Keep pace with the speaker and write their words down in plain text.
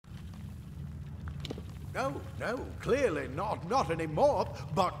No, clearly not anymore,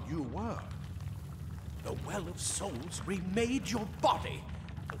 but you were. The Well of Souls remade your body.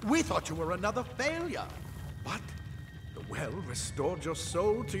 We thought you were another failure, but the well restored your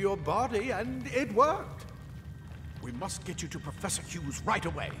soul to your body, and it worked. We must get you to Professor Hughes right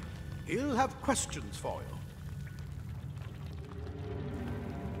away. He'll have questions for you.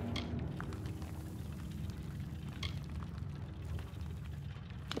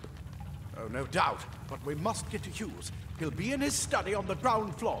 Oh, no doubt, but we must get to Hughes. He'll be in his study on the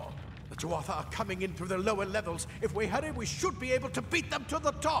ground floor. The Tuatha are coming in through the lower levels. If we hurry, we should be able to beat them to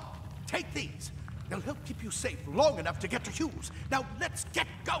the top. Take these. They'll help keep you safe long enough to get to Hughes. Now, let's get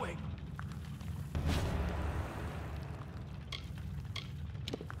going!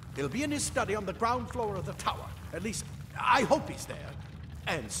 He'll be in his study on the ground floor of the tower. At least, I hope he's there.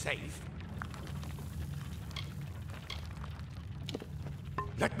 And safe.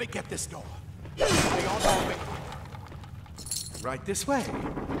 Let me get this door. Stay on our way. Right this way.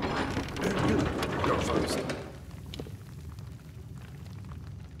 Go first.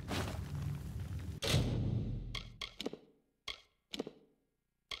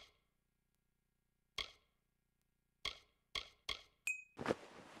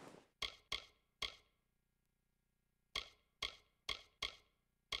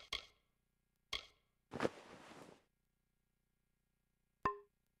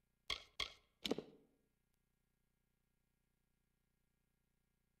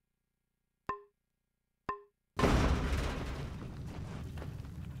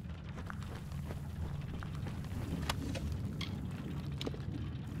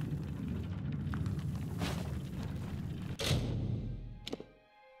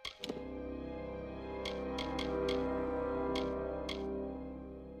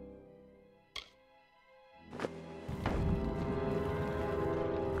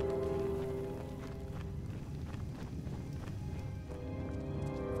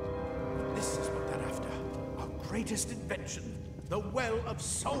 Greatest invention, the Well of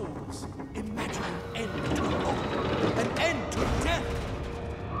Souls. Imagine an end to hope, an end to death.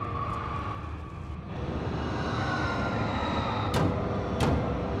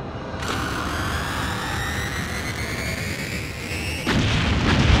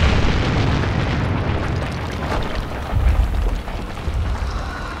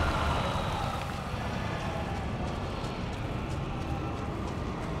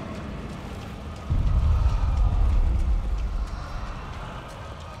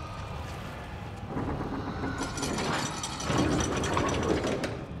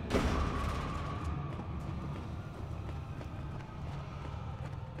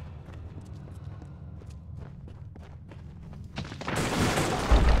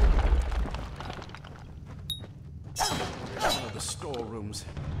 Storerooms.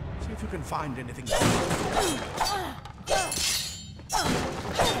 See if you can find anything.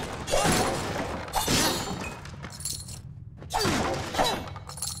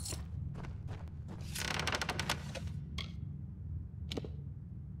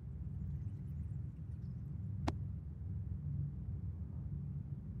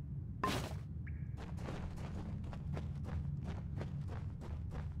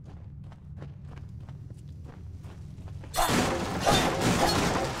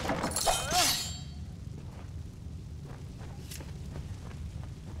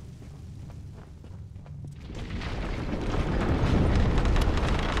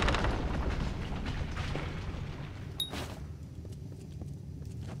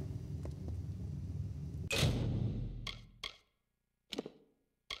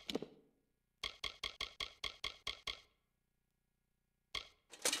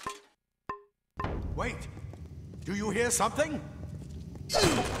 Wait! Do you hear something?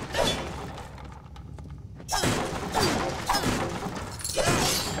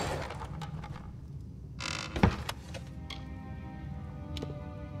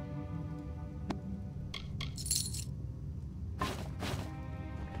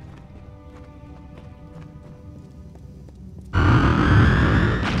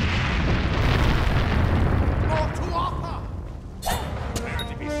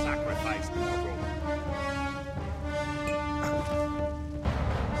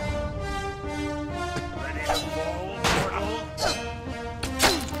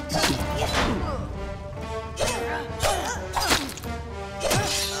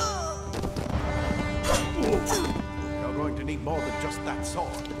 More than just that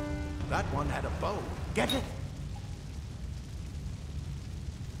sword. That one had a bow. Get it?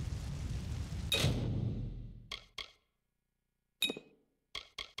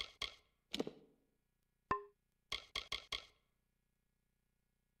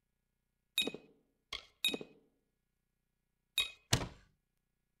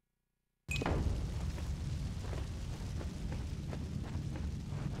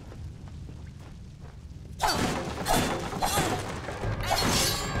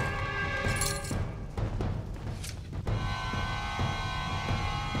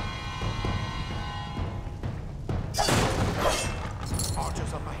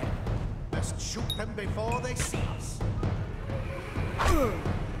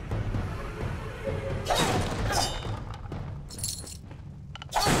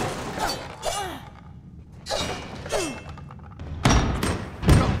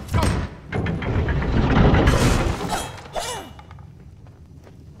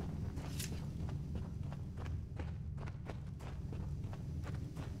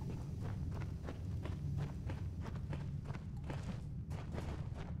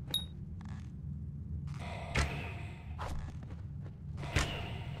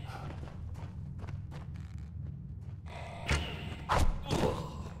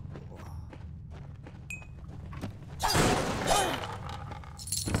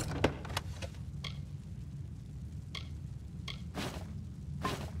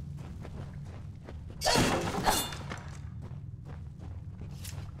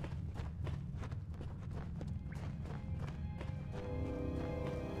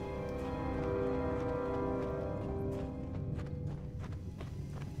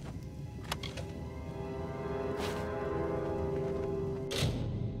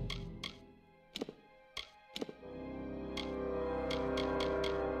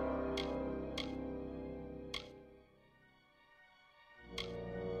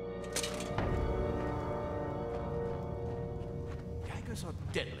 dangerous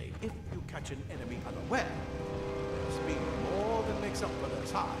or deadly if you catch an enemy unaware. Their speed more than makes up for their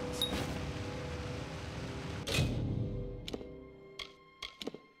size.